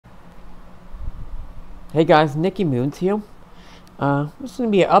Hey guys, Nicky Moons here. This is gonna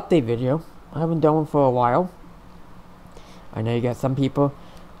be an update video. I haven't done one for a while. I know you got some people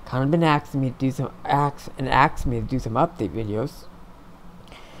kind of been asking me to do some update videos.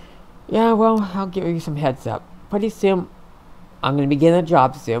 Yeah, well, I'll give you some heads up. Pretty soon, I'm gonna be getting a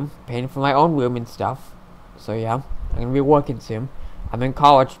job soon, paying for my own room and stuff. So yeah, I'm gonna be working soon. I'm in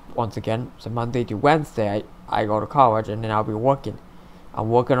college once again, so Monday to Wednesday I go to college and then I'll be working. I'm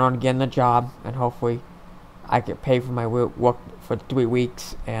working on getting a job and hopefully I get paid for my work for 3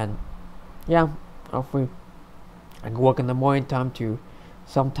 weeks, and yeah, hopefully I can work in the morning time to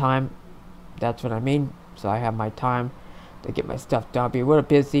sometime. That's what I mean. So I have my time to get my stuff done. Be a little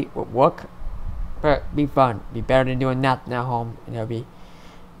busy with work, but be fun. Be better than doing nothing at home, and it'll be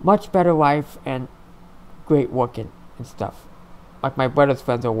much better life and great working and stuff. Like my brother's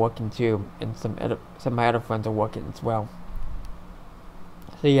friends are working too, and some of my other friends are working as well.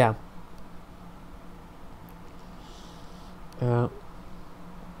 So yeah.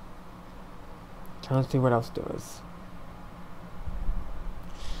 Trying to see what else there is.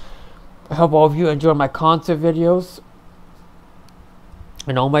 I hope all of you enjoy my concert videos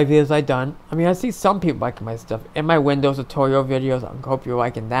and all my videos I've done. I mean, I see some people liking my stuff and my Windows tutorial videos. I hope you're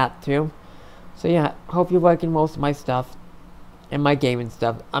liking that too. So yeah, hope you're liking most of my stuff and my gaming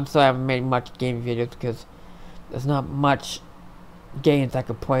stuff. I'm sorry I haven't made much gaming videos because there's not much games I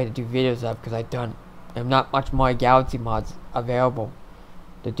could play to do videos of because I'm not much more Galaxy mods available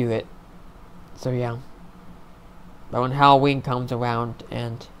to do it. So yeah. But when Halloween comes around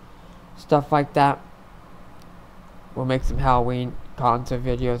and stuff like that, we'll make some Halloween concert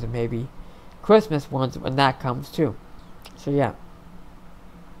videos and maybe Christmas ones when that comes too. So yeah.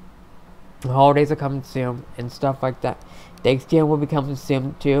 The holidays are coming soon and stuff like that. Thanksgiving will be coming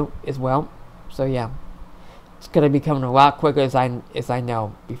soon too as well. So yeah. It's gonna be coming a lot quicker as I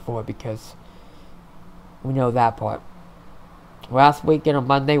know before, because we know that part. Last weekend on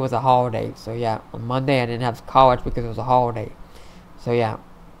Monday was a holiday. So yeah, on Monday I didn't have college because it was a holiday. So yeah.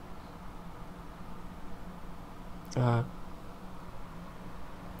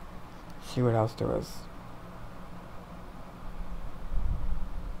 See what else there is.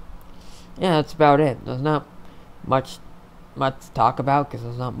 Yeah, that's about it. There's not much to talk about because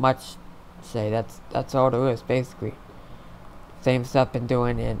there's not much to say. That's all there is basically. Same stuff been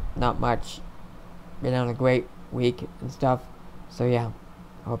doing and not much. Been on a great week and stuff. So yeah,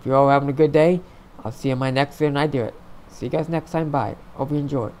 I hope you're all having a good day. I'll see you in my next video and I do it. See you guys next time. Bye. Hope you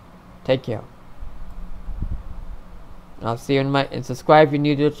enjoy. Take care. I'll see you and subscribe if you're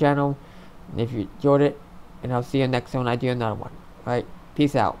new to the channel, and if you enjoyed it, and I'll see you next time when I do another one. Alright,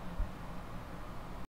 peace out.